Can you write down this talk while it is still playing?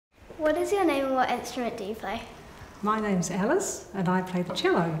What is your name and what instrument do you play? My name's Alice and I play the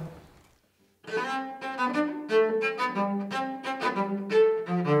cello.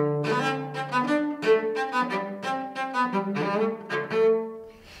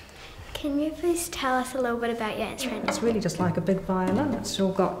 Can you please tell us a little bit about your instrument? It's really just like a big violin. It's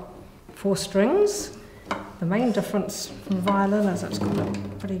still got 4 strings. The main difference from the violin is it's got a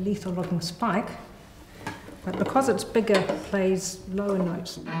pretty lethal looking spike, but because it's bigger, it plays lower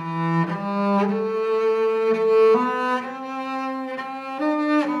notes.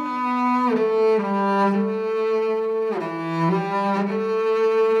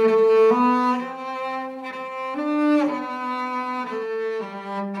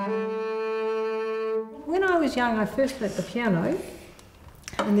 When I was young, I first learnt the piano,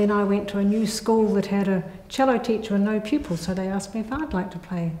 and then I went to a new school that had a cello teacher and no pupils, so they asked me if I'd like to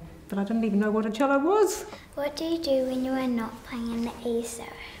play, but I didn't even know what a cello was. What do you do when you are not playing in the ESO?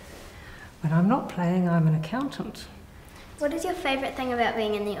 When I'm not playing, I'm an accountant. What is your favourite thing about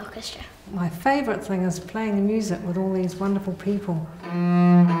being in the orchestra? My favourite thing is playing the music with all these wonderful people.